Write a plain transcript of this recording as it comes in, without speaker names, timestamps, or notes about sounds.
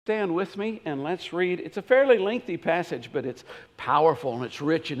Stand with me and let's read. It's a fairly lengthy passage, but it's powerful and it's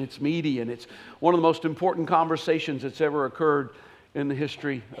rich and it's meaty and it's one of the most important conversations that's ever occurred in the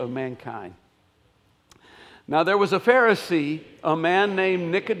history of mankind. Now there was a Pharisee, a man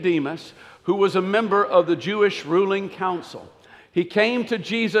named Nicodemus, who was a member of the Jewish ruling council. He came to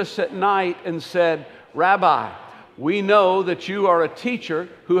Jesus at night and said, "Rabbi, we know that you are a teacher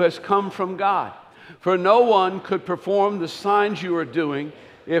who has come from God, for no one could perform the signs you are doing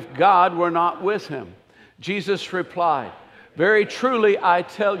if God were not with him." Jesus replied, "Very truly I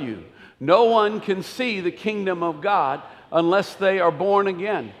tell you, no one can see the kingdom of God unless they are born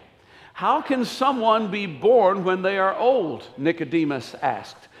again." "How can someone be born when they are old?" Nicodemus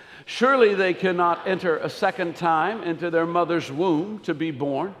asked. "Surely they cannot enter a second time into their mother's womb to be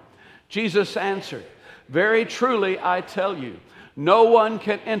born." Jesus answered, "Very truly I tell you, no one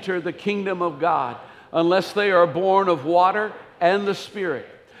can enter the kingdom of God unless they are born of water and the Spirit.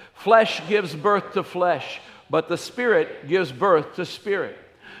 Flesh gives birth to flesh, but the Spirit gives birth to spirit.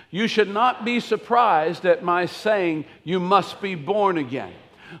 You should not be surprised at my saying you must be born again.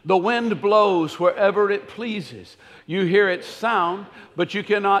 The wind blows wherever it pleases. You hear its sound, but you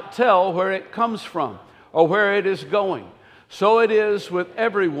cannot tell where it comes from or where it is going. So it is with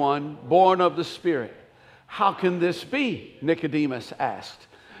everyone born of the Spirit." "How can this be?" Nicodemus asked.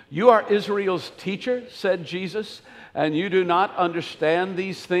 "You are Israel's teacher," said Jesus, "and you do not understand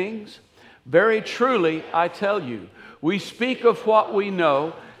these things? Very truly, I tell you, we speak of what we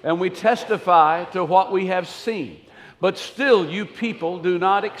know and we testify to what we have seen. But still you people do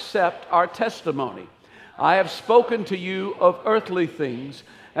not accept our testimony. I have spoken to you of earthly things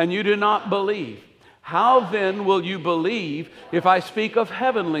and you do not believe. How then will you believe if I speak of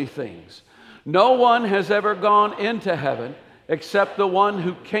heavenly things? No one has ever gone into heaven except the one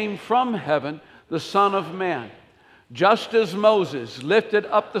who came from heaven, the Son of Man. Just as Moses lifted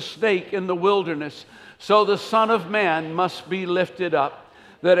up the snake in the wilderness, so the Son of Man must be lifted up,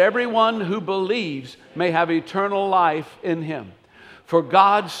 that everyone who believes may have eternal life in him. For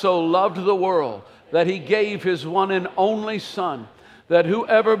God so loved the world that he gave his one and only Son, that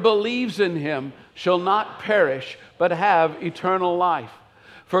whoever believes in him shall not perish but have eternal life.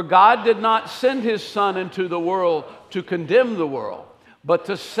 For God did not send his Son into the world to condemn the world, but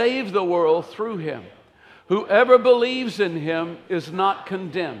to save the world through him. Whoever believes in him is not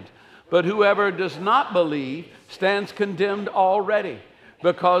condemned, but whoever does not believe stands condemned already,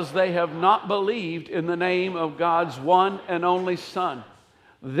 because they have not believed in the name of God's one and only Son.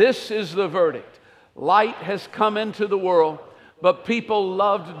 This is the verdict. Light has come into the world, but people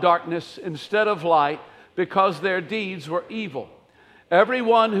loved darkness instead of light because their deeds were evil.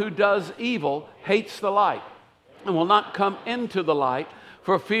 Everyone who does evil hates the light and will not come into the light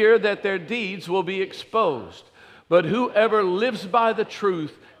for fear that their deeds will be exposed. But whoever lives by the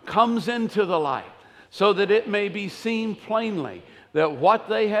truth comes into the light, so that it may be seen plainly that what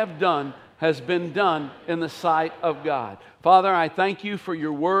they have done has been done in the sight of God. Father, I thank you for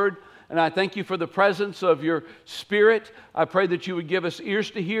your word, and I thank you for the presence of your Spirit. I pray that you would give us ears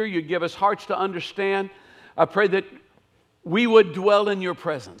to hear, you'd give us hearts to understand. I pray that we would dwell in your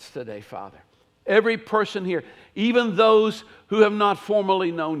presence today, Father. Every person here, even those who have not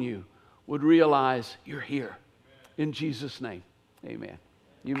formally known you, would realize you're here. In Jesus' name, amen.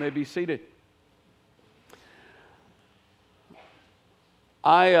 You may be seated.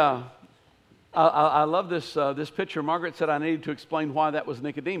 I love this picture. Margaret said I needed to explain why that was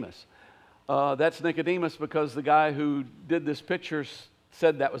Nicodemus. That's Nicodemus because the guy who did this picture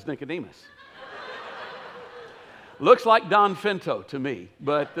said that was Nicodemus. Looks like Don Finto to me,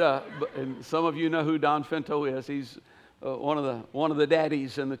 but and some of you know who Don Finto is. He's one of the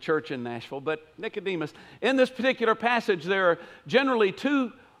daddies in the church in Nashville. But Nicodemus, in this particular passage, there are generally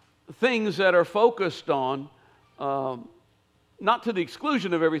two things that are focused on, not to the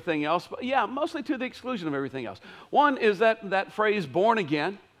exclusion of everything else, but mostly to the exclusion of everything else. One is that phrase "born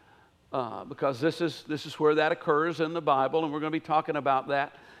again," because this is where that occurs in the Bible, and we're going to be talking about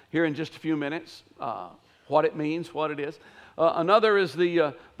that here in just a few minutes. What it means, what it is. Another is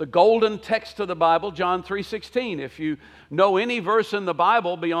the golden text of the Bible, John 3:16. If you know any verse in the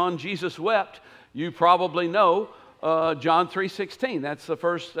Bible beyond Jesus wept, you probably know John 3:16. That's the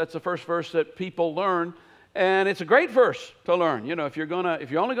first verse that people learn, and it's a great verse to learn. You know, if you're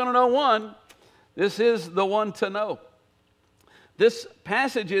only gonna know one, this is the one to know. This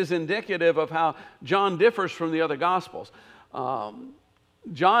passage is indicative of how John differs from the other Gospels.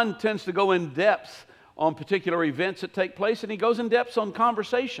 John tends to go in depth on particular events that take place, and he goes in depth on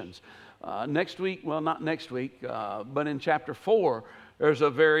conversations. Not next week, but in chapter 4, there's a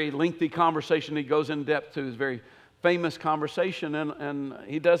very lengthy conversation he goes in depth to. It's very famous conversation, and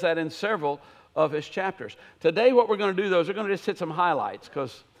he does that in several of his chapters. Today what we're going to do, though, is we're going to just hit some highlights,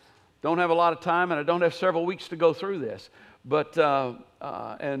 because don't have a lot of time and I don't have several weeks to go through this. But,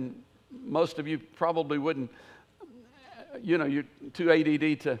 and most of you probably wouldn't, you're too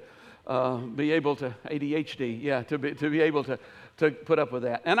ADD to be able to, ADHD, yeah, to be able to put up with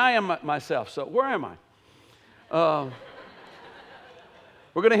that. And I am myself, so where am I?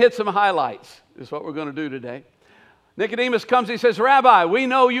 We're going to hit some highlights, is what we're going to do today. Nicodemus comes, he says, Rabbi, we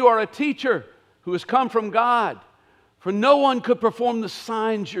know you are a teacher who has come from God, for no one could perform the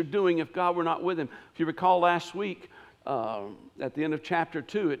signs you're doing if God were not with him. If you recall last week, at the end of chapter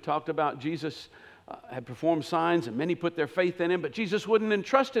 2, it talked about Jesus had performed signs, and many put their faith in him, but Jesus wouldn't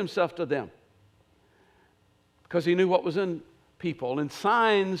entrust himself to them because he knew what was in people. And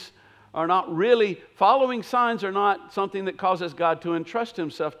signs are not really, following signs are not something that causes God to entrust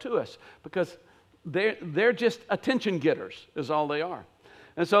himself to us, because they're just attention getters is all they are.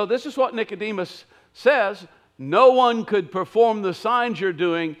 And so this is what Nicodemus says: no one could perform the signs you're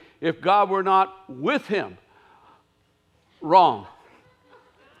doing if God were not with him. Wrong.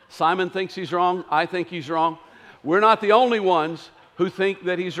 Simon thinks he's wrong. I think he's wrong. We're not the only ones who think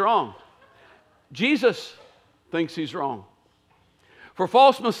that he's wrong. Jesus thinks he's wrong. For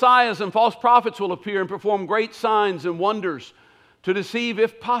false messiahs and false prophets will appear and perform great signs and wonders to deceive,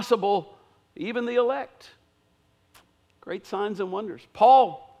 if possible, even the elect. Great signs and wonders.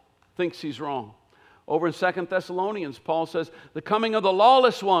 Paul thinks he's wrong. Over in 2 Thessalonians, Paul says, the coming of the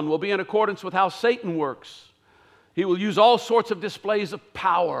lawless one will be in accordance with how Satan works. He will use all sorts of displays of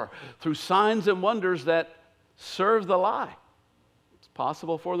power through signs and wonders that serve the lie. It's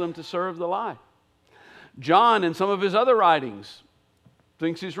possible for them to serve the lie. John, in some of his other writings,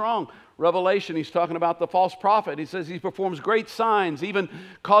 thinks he's wrong. Revelation, he's talking about the false prophet. He says he performs great signs, even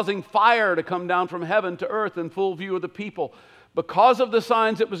causing fire to come down from heaven to earth in full view of the people. Because of the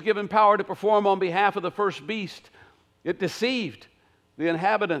signs it was given power to perform on behalf of the first beast, it deceived the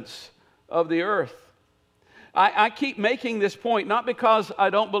inhabitants of the earth. I keep making this point, not because I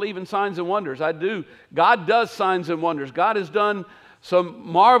don't believe in signs and wonders. I do. God does signs and wonders. God has done some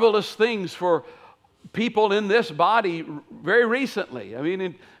marvelous things for people in this body very recently. I mean,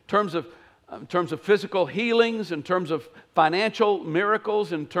 in terms of physical healings, in terms of financial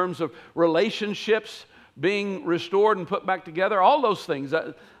miracles, in terms of relationships being restored and put back together, all those things,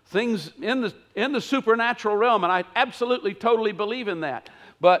 things in the supernatural realm, and I absolutely, totally believe in that.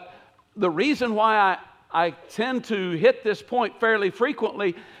 But the reason why I tend to hit this point fairly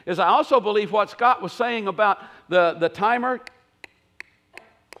frequently is I also believe what Scott was saying about the timer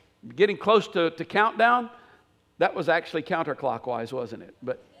getting close to countdown. That was actually counterclockwise, wasn't it?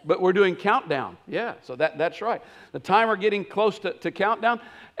 But we're doing countdown. Yeah, so that's right. The timer getting close to countdown.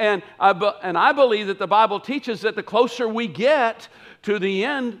 And I believe that the Bible teaches that the closer we get to the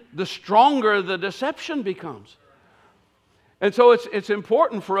end, the stronger the deception becomes. And so it's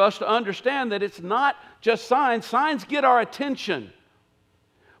important for us to understand that it's not just signs. Signs get our attention,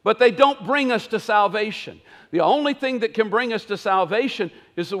 but they don't bring us to salvation. The only thing that can bring us to salvation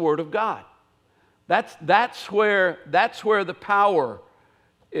is the Word of God. That's where the power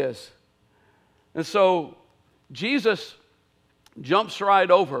is. And so Jesus jumps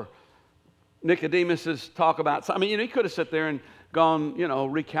right over Nicodemus's talk about, I mean, he could have sat there and gone,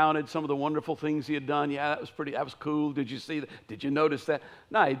 recounted some of the wonderful things he had done. Yeah, that was cool. Did you see that? Did you notice that?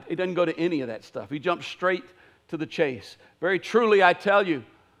 No, he doesn't go to any of that stuff. He jumps straight to the chase. Very truly, I tell you,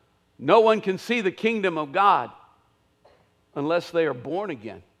 no one can see the kingdom of God unless they are born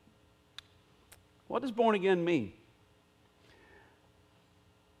again. What does born again mean?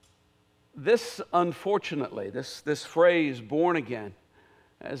 This, unfortunately, this phrase, born again,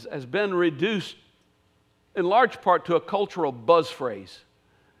 has been reduced in large part to a cultural buzz phrase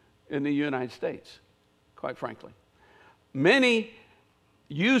in the United States, quite frankly. Many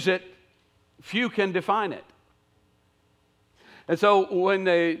use it, few can define it. And so when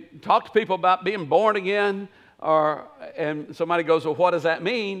they talk to people about being born again, and somebody goes, well, what does that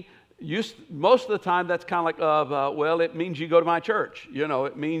mean? Most of the time that's kind of like, well, it means you go to my church.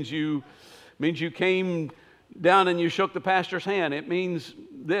 It means you came down and you shook the pastor's hand. It means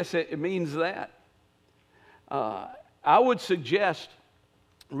this, it means that. I would suggest,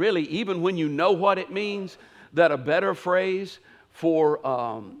 really, even when you know what it means, that a better phrase for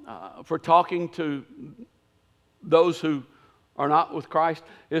talking to those who are not with Christ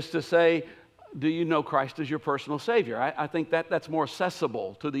is to say, do you know Christ as your personal Savior? I think that's more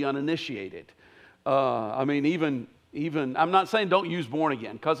accessible to the uninitiated. Even I'm not saying don't use born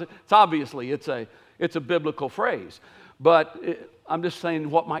again, because it's obviously it's a biblical phrase. but I'm just saying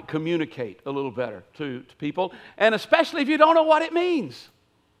what might communicate a little better to people, and especially if you don't know what it means.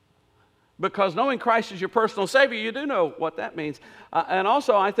 Because knowing Christ as your personal Savior, you do know what that means. And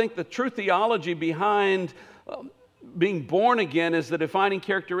also, I think the true theology behind being born again is the defining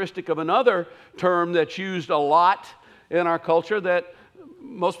characteristic of another term that's used a lot in our culture that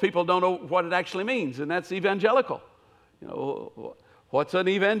most people don't know what it actually means, and that's evangelical. You know, what's an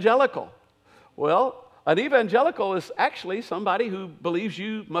evangelical? Well, an evangelical is actually somebody who believes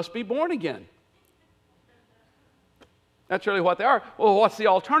you must be born again. That's really what they are. Well, what's the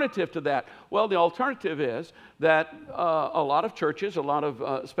alternative to that? Well, the alternative is that a lot of churches, a lot of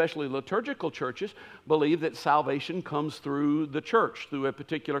especially liturgical churches, believe that salvation comes through the church, through a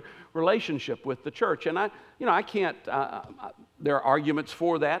particular relationship with the church. And I can't, there are arguments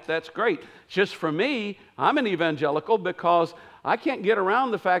for that. That's great. Just for me, I'm an evangelical because I can't get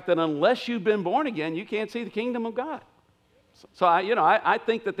around the fact that unless you've been born again, you can't see the kingdom of God. So I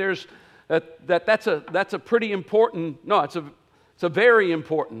think that there's that's a pretty important, no, it's a very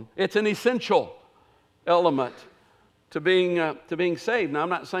important, it's an essential element to being saved. Now, I'm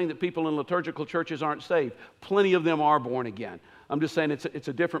not saying that people in liturgical churches aren't saved. Plenty of them are born again. I'm just saying it's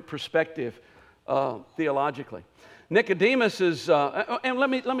a different perspective theologically. Nicodemus is, and let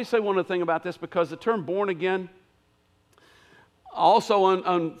me say one other thing about this, because the term born again also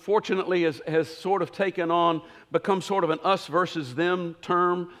unfortunately has sort of become sort of an us versus them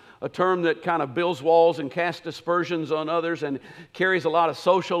term. A term that kind of builds walls and casts aspersions on others and carries a lot of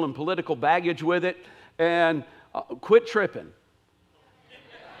social and political baggage with it. And quit tripping.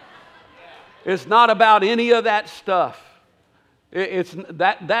 It's not about any of that stuff.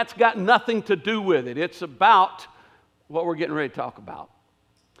 That's got nothing to do with it. It's about what we're getting ready to talk about.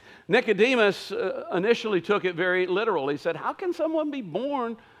 Nicodemus initially took it very literal. He said, how can someone be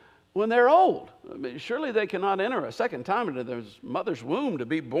born when they're old? I mean, surely they cannot enter a second time into their mother's womb to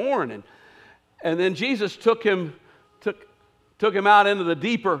be born. And then Jesus took him out into the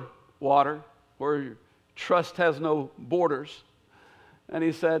deeper water where trust has no borders. And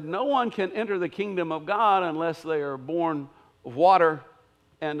he said, no one can enter the kingdom of God unless they are born of water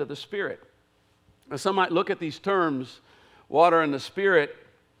and of the Spirit. Now, some might look at these terms, water and the Spirit,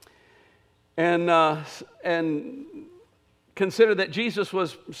 and consider that Jesus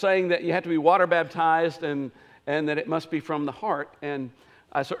was saying that you have to be water baptized and that it must be from the heart. And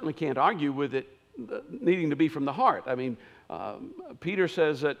I certainly can't argue with it needing to be from the heart. I mean, Peter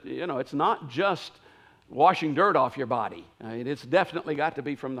says that, it's not just washing dirt off your body. I mean, it's definitely got to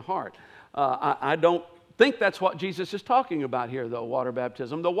be from the heart. I don't think that's what Jesus is talking about here, though, water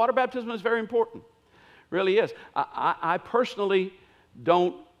baptism. Though water baptism is very important. Really is. I personally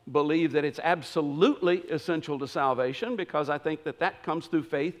don't believe that it's absolutely essential to salvation, because I think that comes through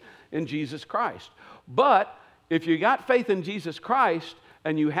faith in Jesus Christ. But if you got faith in Jesus Christ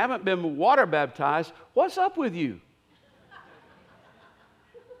and you haven't been water baptized, what's up with you?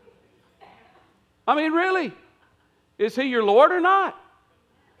 I mean, really? Is he your Lord or not?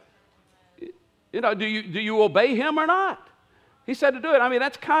 Do you obey him or not? He said to do it. I mean,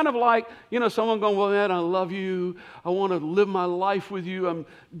 that's kind of like, someone going, well, man, I love you. I want to live my life with you. I'm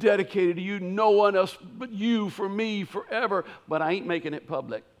dedicated to you. No one else but you for me forever. But I ain't making it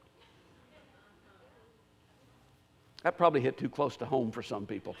public. That probably hit too close to home for some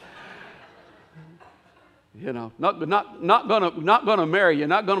people. Not gonna marry you,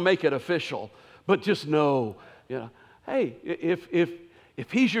 not gonna make it official, but just know, hey,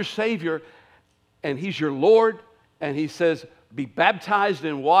 if he's your Savior and he's your Lord, and he says, be baptized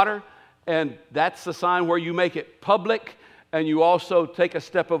in water, and that's the sign where you make it public, and you also take a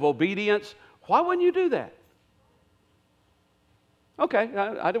step of obedience, why wouldn't you do that? Okay,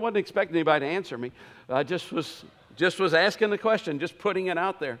 I wasn't expecting anybody to answer me. I just was asking the question, just putting it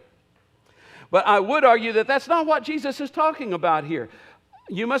out there. But I would argue that that's not what Jesus is talking about here.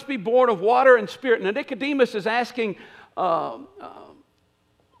 You must be born of water and Spirit. Now, Nicodemus is asking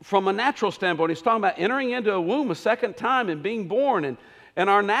from a natural standpoint. He's talking about entering into a womb a second time and being born. And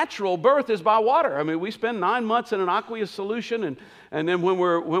our natural birth is by water. I mean, we spend 9 months in an aqueous solution, and then when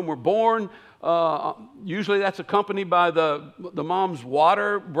we're born, usually that's accompanied by the mom's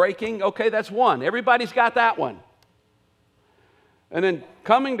water breaking. Okay, that's one. Everybody's got that one. And then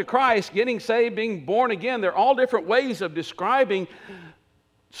coming to Christ, getting saved, being born again, they're all different ways of describing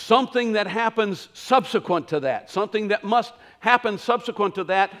something that happens subsequent to that, something that must happen subsequent to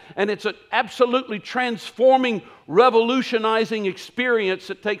that, and it's an absolutely transforming, revolutionizing experience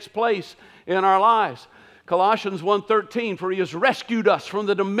that takes place in our lives. Colossians 1:13, for he has rescued us from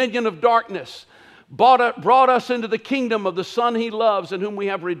the dominion of darkness brought us into the kingdom of the Son He loves, in whom we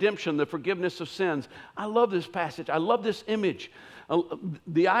have redemption, the forgiveness of sins. I love this passage. I love this image.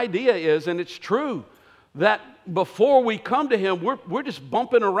 The idea is, and it's true, that before we come to Him, we're just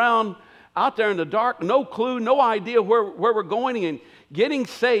bumping around out there in the dark, no clue, no idea where we're going, and getting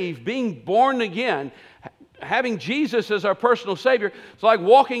saved, being born again, having Jesus as our personal Savior. It's like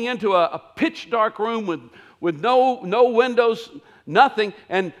walking into a pitch dark room with no windows, nothing,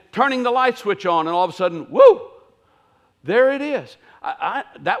 and turning the light switch on, and all of a sudden, whoo, there it is.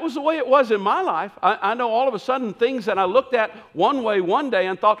 That was the way it was in my life. I know all of a sudden things that I looked at one way one day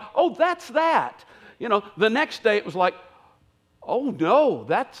and thought, oh, that's that. The next day it was like, oh no,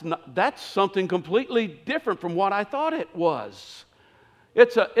 that's something completely different from what I thought it was.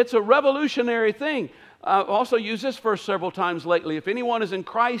 It's a revolutionary thing. I've also used this verse several times lately. If anyone is in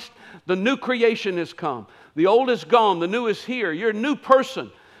Christ, the new creation has come. The old is gone, the new is here. You're a new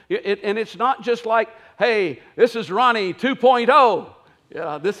person. And it's not just like, hey, this is Ronnie 2.0.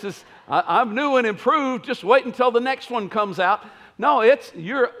 I'm new and improved. Just wait until the next one comes out. No,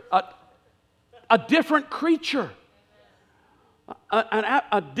 you're a different creature,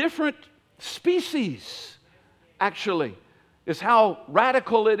 a different species, actually, is how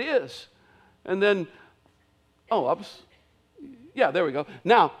radical it is. And then, there we go.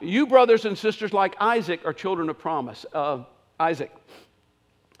 Now, you brothers and sisters like Isaac are children of promise. Isaac,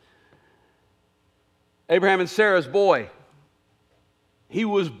 Abraham and Sarah's boy. He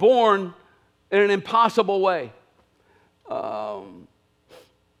was born in an impossible way.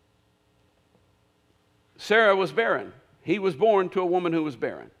 Sarah was barren. He was born to a woman who was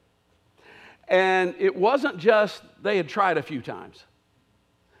barren. And it wasn't just they had tried a few times.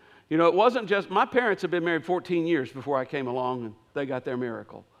 It wasn't just, my parents had been married 14 years before I came along and they got their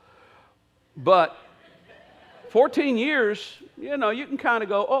miracle. But 14 years, you can kind of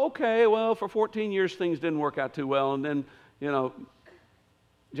go, oh, okay, well, for 14 years things didn't work out too well, and then,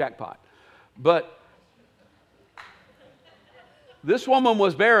 jackpot. But this woman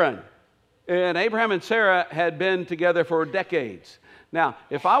was barren, and Abraham and Sarah had been together for decades. Now,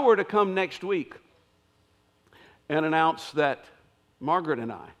 if I were to come next week and announce that Margaret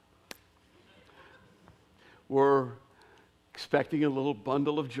and I were expecting a little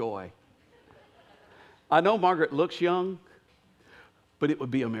bundle of joy, I know Margaret looks young, but it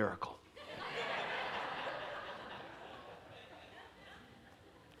would be a miracle.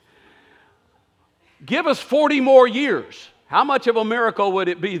 Give us 40 more years. How much of a miracle would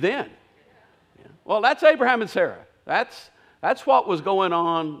it be then? Well, that's Abraham and Sarah. That's what was going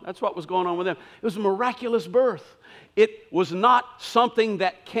on. That's what was going on with them. It was a miraculous birth. It was not something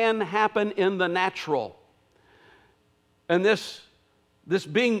that can happen in the natural. And this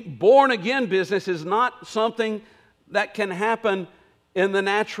being born again business is not something that can happen in the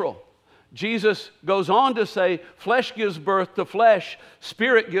natural. Jesus goes on to say, flesh gives birth to flesh,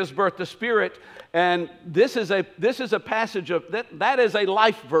 spirit gives birth to spirit. And this is a passage of that is a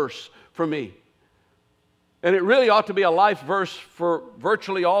life verse for me. And it really ought to be a life verse for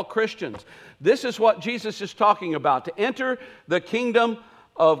virtually all Christians. This is what Jesus is talking about. To enter the kingdom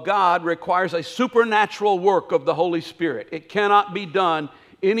of God requires a supernatural work of the Holy Spirit. It cannot be done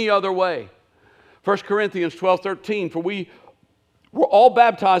any other way. 1 Corinthians 12:13, for we were all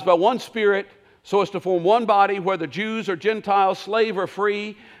baptized by one Spirit so as to form one body, whether Jews or Gentiles, slave or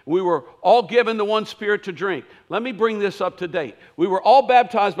free. We were all given the one Spirit to drink. Let me bring this up to date. We were all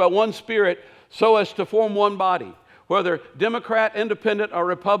baptized by one Spirit so as to form one body, whether Democrat, Independent, or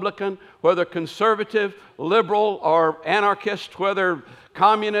Republican, whether conservative, liberal, or anarchist, whether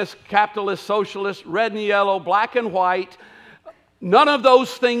communist, capitalist, socialist, red and yellow, black and white. None of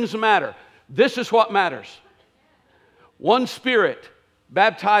those things matter. This is what matters. One Spirit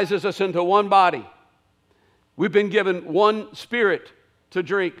baptizes us into one body. We've been given one Spirit to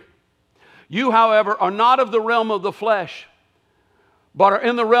drink. You, however, are not of the realm of the flesh, but are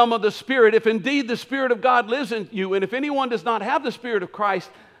in the realm of the Spirit, if indeed the Spirit of God lives in you. And if anyone does not have the Spirit of Christ,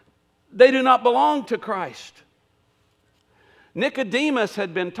 they do not belong to Christ. Nicodemus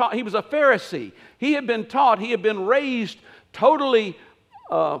had been taught, he was a Pharisee. He had been taught, he had been raised totally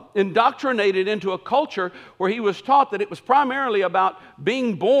indoctrinated into a culture where he was taught that it was primarily about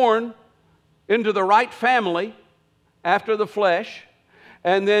being born into the right family after the flesh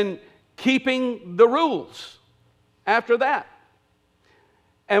and then keeping the rules after that.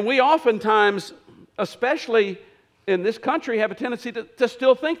 And we oftentimes, especially in this country, have a tendency to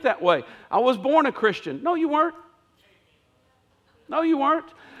still think that way. I was born a Christian. No, you weren't. No, you weren't.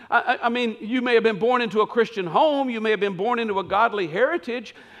 I mean, you may have been born into a Christian home. You may have been born into a godly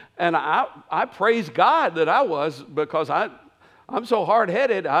heritage. And I praise God that I was, because I I'm so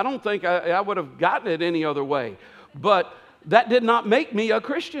hard-headed, I don't think I would have gotten it any other way. But that did not make me a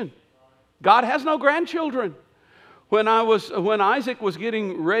Christian. God has no grandchildren. When Isaac was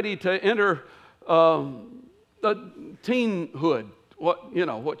getting ready to enter the teenhood,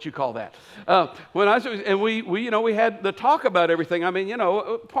 what you call that? When Isaac and we had the talk about everything. I mean,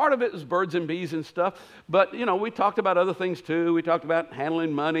 part of it is birds and bees and stuff, but we talked about other things too. We talked about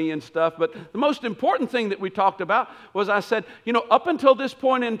handling money and stuff. But the most important thing that we talked about was I said, up until this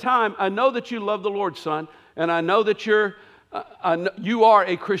point in time, I know that you love the Lord, son, and I know that you are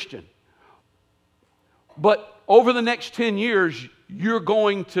a Christian. But over the next 10 years, you're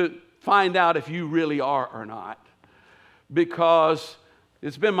going to find out if you really are or not. Because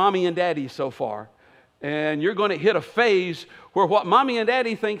it's been mommy and daddy so far. And you're going to hit a phase where what mommy and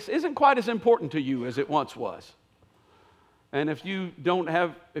daddy thinks isn't quite as important to you as it once was. And if you've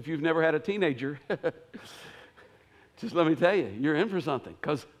never had a teenager, just let me tell you, you're in for something.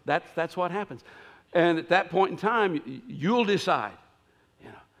 Because that's what happens. And at that point in time, you'll decide.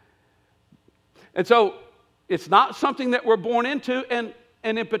 And so it's not something that we're born into. And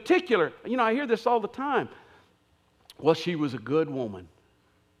in particular, I hear this all the time. Well, she was a good woman.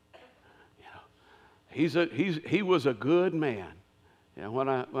 He was a good man. When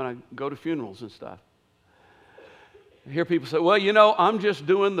I go to funerals and stuff, I hear people say, well, I'm just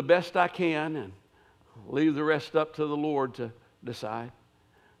doing the best I can and leave the rest up to the Lord to decide.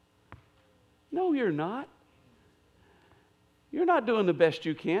 No, you're not. You're not doing the best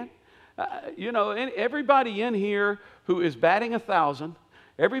you can. Everybody in here who is batting 1,000,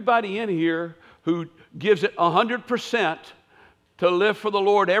 everybody in here who gives it 100% to live for the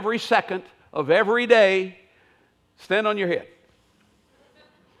Lord every second of every day, stand on your head.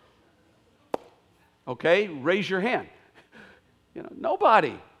 Okay? Raise your hand.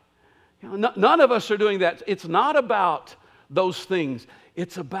 Nobody. None of us are doing that. It's not about those things.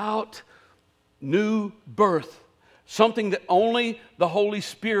 It's about new birth. Something that only the Holy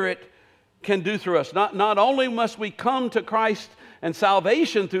Spirit can do through us. Not only must we come to Christ and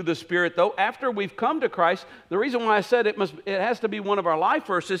salvation through the Spirit, though, after we've come to Christ, the reason why I said it has to be one of our life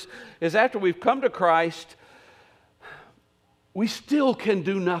verses is after we've come to Christ, we still can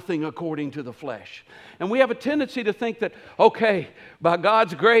do nothing according to the flesh. And we have a tendency to think that, okay, by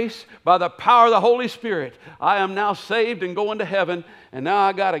God's grace, by the power of the Holy Spirit, I am now saved and going to heaven, and now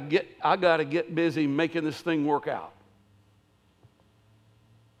I gotta get busy making this thing work out.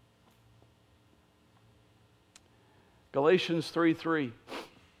 Galatians 3:3.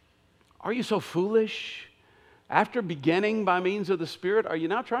 Are you so foolish? After beginning by means of the Spirit, are you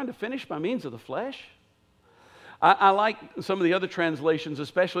now trying to finish by means of the flesh? I like some of the other translations,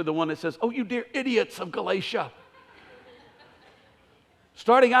 especially the one that says, oh, you dear idiots of Galatia.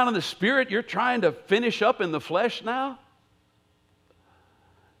 Starting out in the Spirit, you're trying to finish up in the flesh now?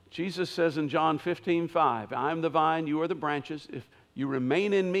 Jesus says in John 15:5, I am the vine, you are the branches. If you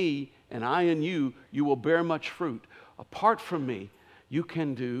remain in me and I in you, you will bear much fruit. Apart from me, you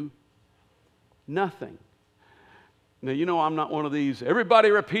can do nothing. Now, I'm not one of these,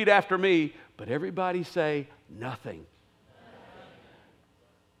 everybody repeat after me, but everybody say nothing.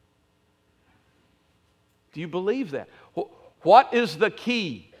 Do you believe that? What is the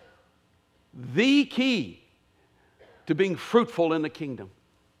key? The key to being fruitful in the kingdom?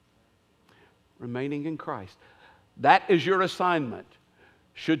 Remaining in Christ. That is your assignment,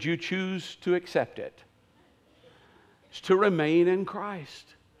 should you choose to accept it. It's to remain in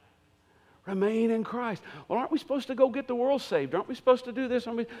Christ. Remain in Christ. Well, aren't we supposed to go get the world saved? Aren't we supposed to do this?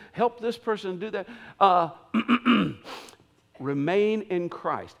 Aren't we help this person do that? Remain in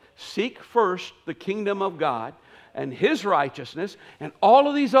Christ. Seek first the kingdom of God and His righteousness, and all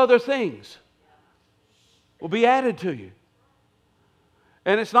of these other things will be added to you.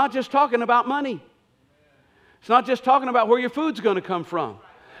 And it's not just talking about money. It's not just talking about where your food's going to come from.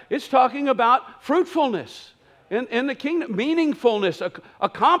 It's talking about fruitfulness in the kingdom, meaningfulness,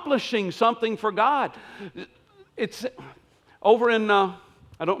 accomplishing something for God. It's over in, I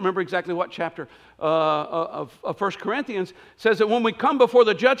don't remember exactly what chapter of 1 Corinthians, says that when we come before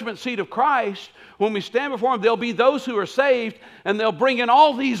the judgment seat of Christ, when we stand before Him, there'll be those who are saved, and they'll bring in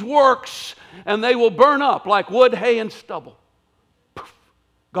all these works, and they will burn up like wood, hay, and stubble. Poof,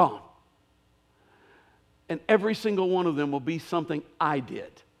 gone. And every single one of them will be something I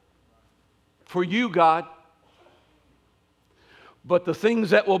did. For you, God. But the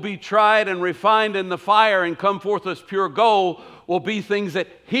things that will be tried and refined in the fire and come forth as pure gold will be things that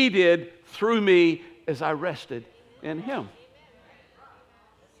He did through me as I rested in Him.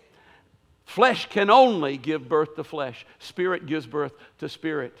 Flesh can only give birth to flesh. Spirit gives birth to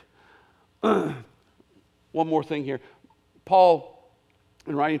spirit. One more thing here. Paul,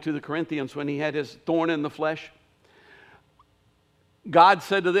 in writing to the Corinthians, when he had his thorn in the flesh, God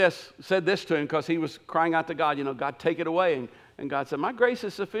said this to him because he was crying out to God, God, take it away. And God said, my grace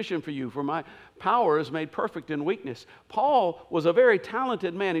is sufficient for you, for my power is made perfect in weakness. Paul was a very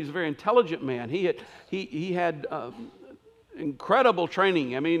talented man. He was a very intelligent man. He had incredible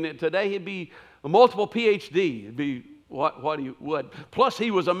training. I mean, today he'd be a multiple PhD. He'd be what he would. Plus,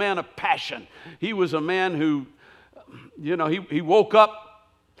 he was a man of passion. He was a man who, he woke up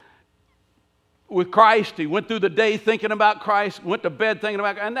with Christ. He went through the day thinking about Christ, went to bed thinking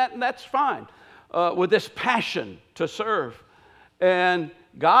about Christ, and that's fine, with this passion to serve. And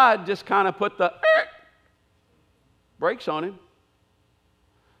God just kind of put the brakes on him.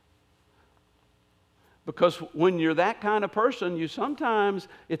 Because when you're that kind of person,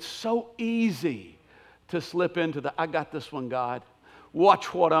 it's so easy to slip into I got this one, God.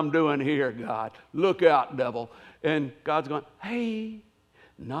 Watch what I'm doing here, God. Look out, devil. And God's going, hey,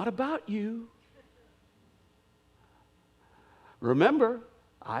 not about you. Remember,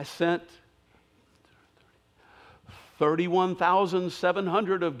 I sent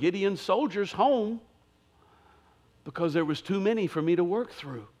 31,700 of Gideon's soldiers home because there was too many for me to work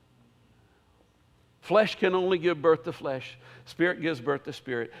through. Flesh can only give birth to flesh. Spirit gives birth to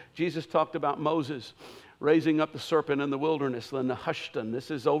spirit. Jesus talked about Moses raising up the serpent in the wilderness, the Nehushtan.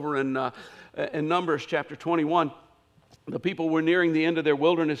 This is over in Numbers chapter 21. The people were nearing the end of their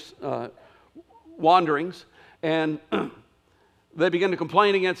wilderness wanderings, and they began to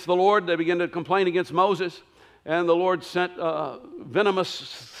complain against the Lord. They began to complain against Moses. And the Lord sent venomous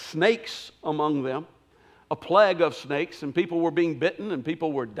snakes among them, a plague of snakes. And people were being bitten and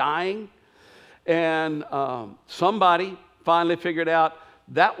people were dying. And somebody finally figured out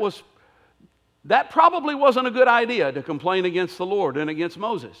that probably wasn't a good idea to complain against the Lord and against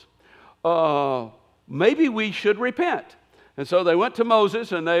Moses. Maybe we should repent. And so they went to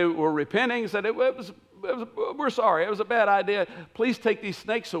Moses and they were repenting and said, we're sorry, it was a bad idea. Please take these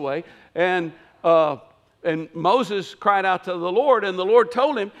snakes away. And Moses cried out to the Lord, and the Lord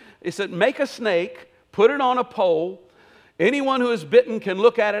told him, he said, make a snake, put it on a pole. Anyone who is bitten can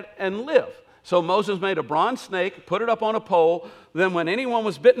look at it and live. So Moses made a bronze snake, put it up on a pole. Then when anyone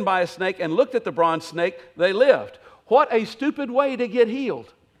was bitten by a snake and looked at the bronze snake, they lived. What a stupid way to get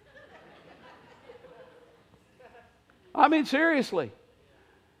healed. I mean, seriously.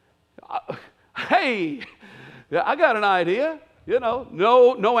 Hey, I got an idea.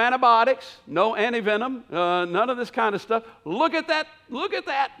 No antibiotics, no antivenom, none of this kind of stuff. Look at that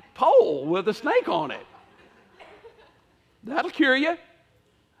pole with a snake on it. That'll cure you.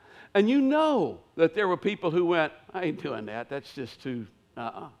 And you know that there were people who went, I ain't doing that. That's just too,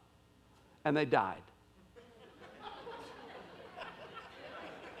 And they died.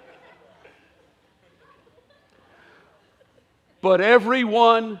 But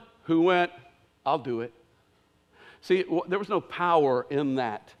everyone who went, I'll do it. See, there was no power in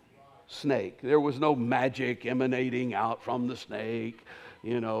that snake. There was no magic emanating out from the snake,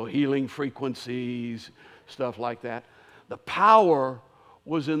 healing frequencies, stuff like that. The power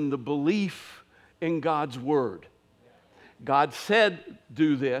was in the belief in God's word. God said,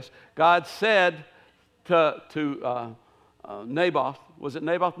 do this. God said to Naboth, was it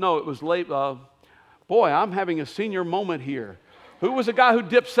Naboth? No, it was boy, I'm having a senior moment here. Who was the guy who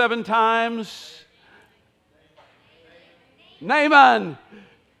dipped 7 times? Naaman.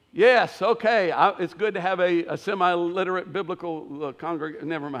 Yes, okay. It's good to have a semi-literate biblical congregation.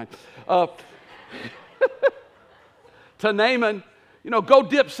 Never mind. To Naaman, go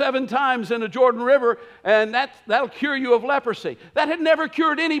dip 7 times in the Jordan River, and that'll cure you of leprosy. That had never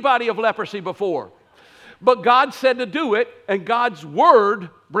cured anybody of leprosy before. But God said to do it, and God's word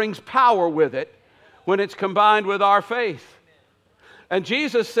brings power with it when it's combined with our faith. And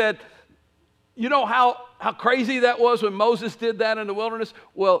Jesus said, you know how crazy that was when Moses did that in the wilderness?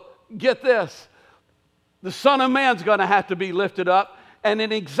 Well, get this. The Son of Man's going to have to be lifted up. And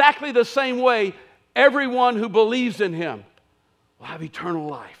in exactly the same way, everyone who believes in him will have eternal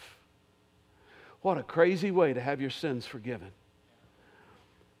life. What a crazy way to have your sins forgiven.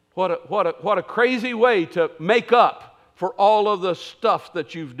 What a crazy way to make up for all of the stuff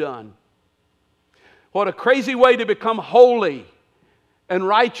that you've done. What a crazy way to become holy and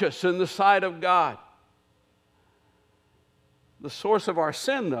righteous in the sight of God. The source of our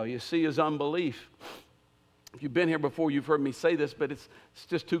sin, though, you see, is unbelief. If you've been here before, you've heard me say this, but it's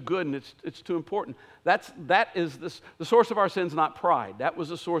just too good and it's too important. The source of our sin is not pride. That was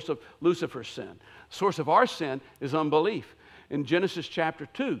the source of Lucifer's sin. The source of our sin is unbelief. In Genesis chapter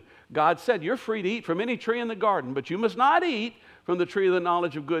 2, God said, you're free to eat from any tree in the garden, but you must not eat from the tree of the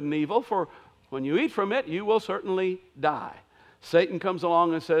knowledge of good and evil, for When you eat from it, you will certainly die. Satan comes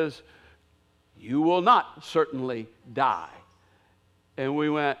along and says, you will not certainly die. And we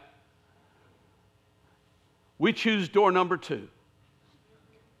went, we choose door number 2.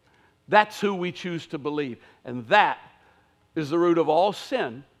 That's who we choose to believe. And that is the root of all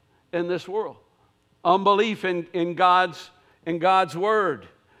sin in this world. Unbelief in God's word.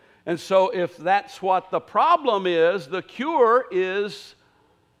 And so if that's what the problem is, the cure is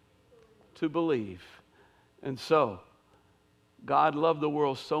to believe. And so God loved the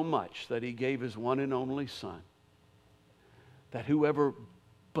world so much that he gave his one and only Son, that whoever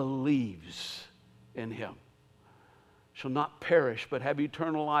believes in him shall not perish but have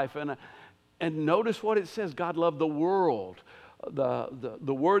eternal life. And notice what it says. God loved the world. The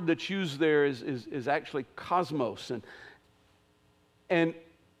word that's used there is actually cosmos. And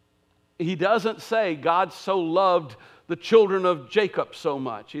he doesn't say God so loved the children of Jacob so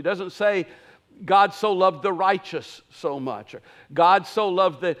much. He doesn't say God so loved the righteous so much. Or God so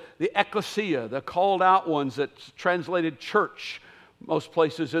loved the ecclesia, the called out ones that's translated church most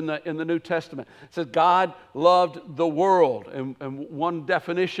places in the New Testament. It says God loved the world. And one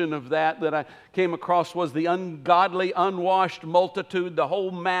definition of that I came across was the ungodly, unwashed multitude, the whole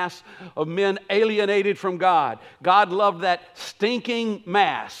mass of men alienated from God. God loved that stinking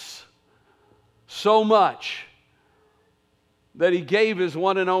mass so much that he gave his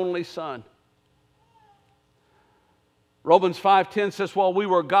one and only Son. Romans 5:10 says, while we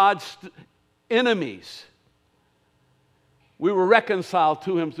were God's enemies, we were reconciled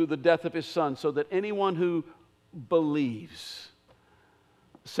to him through the death of his Son, so that anyone who believes.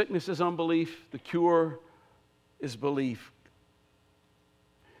 Sickness is unbelief. The cure is belief.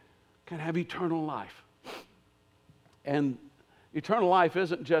 Can have eternal life. And eternal life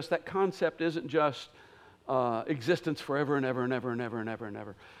isn't just, that concept isn't just existence forever and ever and ever and ever and ever and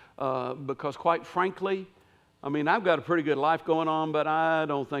ever. Because quite frankly, I mean, I've got a pretty good life going on, but I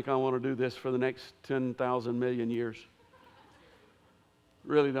don't think I want to do this for the next 10,000 million years.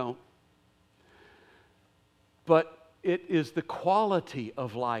 Really don't. But it is the quality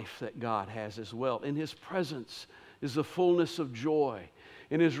of life that God has as well. In his presence is the fullness of joy.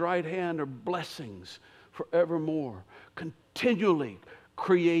 In his right hand are blessings forevermore. Continually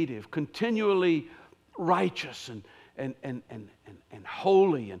creative, continually righteous and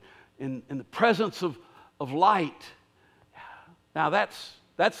holy, and in the presence of light. Now that's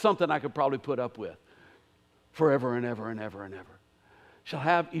something I could probably put up with forever and ever and ever and ever. Shall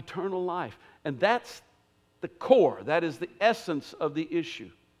have eternal life. And that's the core. That is the essence of the issue.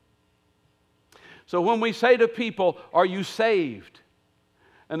 So when we say to people, are you saved?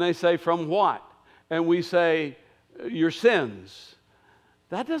 And they say, from what? And we say, your sins.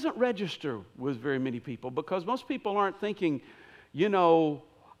 That doesn't register with very many people, because most people aren't thinking,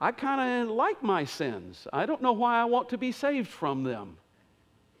 I kind of like my sins. I don't know why I want to be saved from them.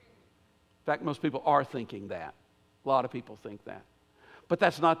 In fact, most people are thinking that. A lot of people think that. But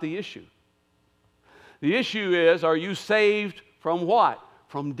that's not the issue. The issue is, are you saved from what?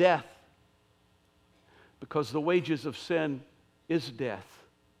 From death. Because the wages of sin is death.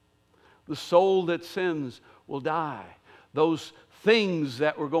 The soul that sins will die. Those things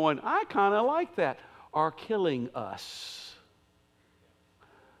that we're going, I kind of like that, are killing us.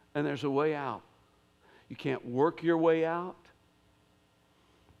 And there's a way out. You can't work your way out.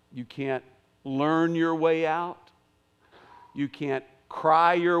 You can't learn your way out. You can't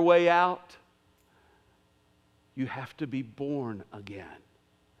cry your way out. You have to be born again.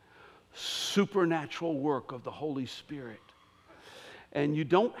 Supernatural work of the Holy Spirit. And you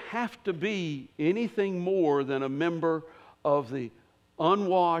don't have to be anything more than a member of the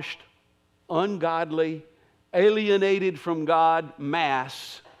unwashed, ungodly, alienated from God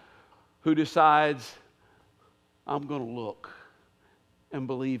mass who decides, I'm going to look and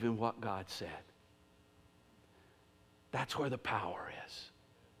believe in what God said. That's where the power is.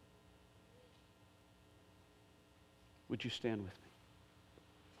 Would you stand with me?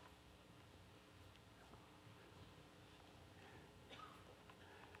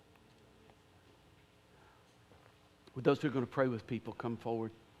 Would those who are going to pray with people come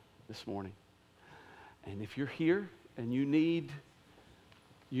forward this morning? And if you're here and you need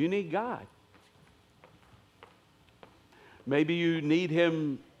God. Maybe you need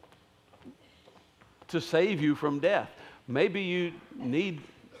him to save you from death. Maybe you need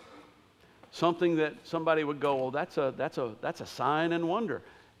something that somebody would go, oh, that's a sign and wonder.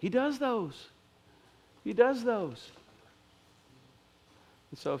 He does those. He does those.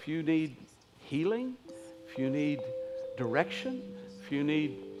 And so if you need healing, if you need direction, if you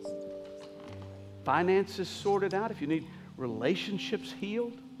need finances sorted out, if you need relationships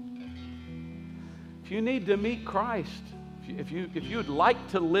healed, if you need to meet Christ, if you'd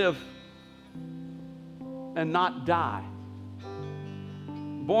like to live and not die,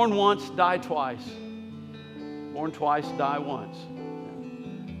 born once, die twice. Born twice, die once.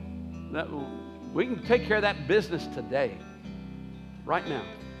 We can take care of that business today, right now.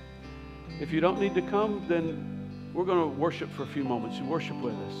 If you don't need to come, then we're going to worship for a few moments. You worship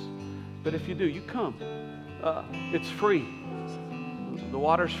with us. But if you do, you come. It's free. The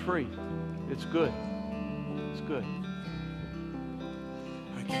water's free. It's good. It's good.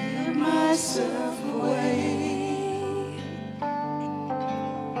 I give myself away.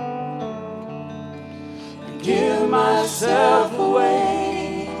 I give myself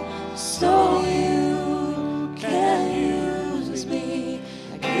away so you can use me.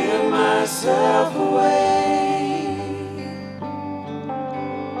 I give myself away.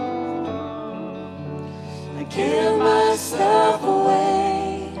 I give myself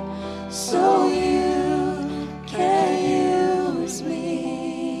away so you can use me.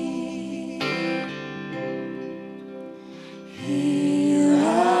 Here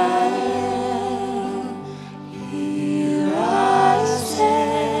I am, here I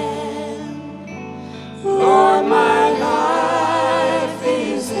stand. Lord, my life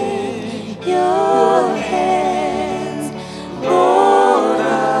is in your hands. Lord,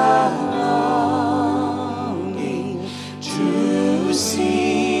 I'm longing to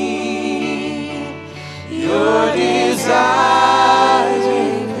see your desires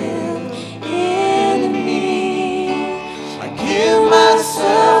revealed in me. I give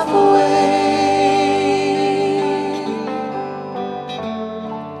myself away.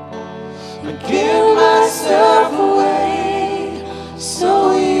 I give myself away so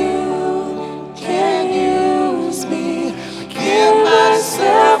you can use me. I give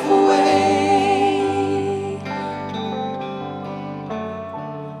myself away.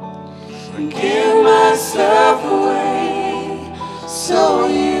 I give myself away so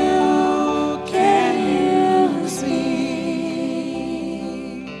you can use me.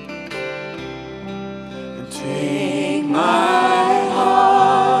 And take my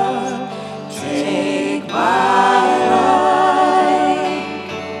heart, take my life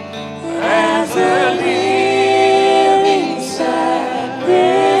as a living sacrifice.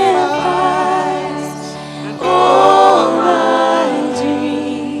 And all my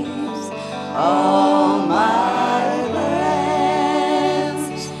dreams, all my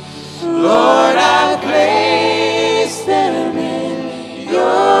plans, Lord, I place them in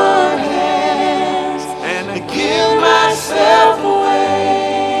your hands, and I give myself away.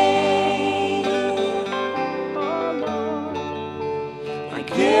 I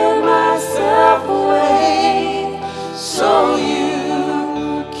give myself away so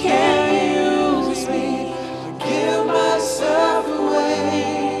you can use me. I give myself away.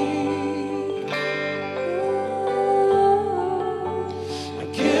 I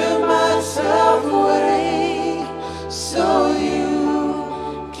give myself away so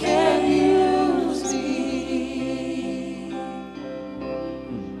you can use me.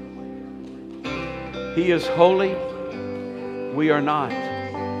 He is holy. We are not.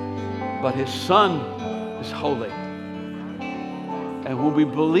 But His Son is holy. And when we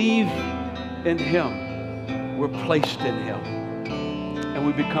believe in Him, we're placed in Him. And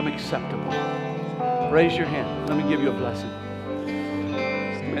we become acceptable. Raise your hand. Let me give you a blessing.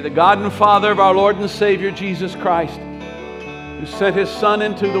 May the God and Father of our Lord and Savior Jesus Christ, who sent His Son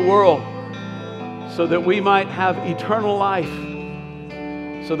into the world so that we might have eternal life,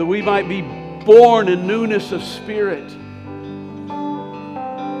 so that we might be born in newness of spirit,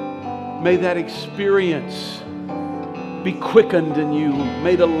 may that experience be quickened in you,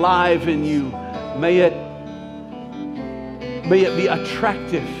 made alive in you. May it be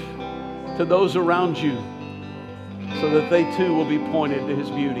attractive to those around you so that they too will be pointed to His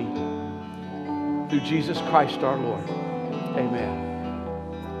beauty. Through Jesus Christ our Lord. Amen.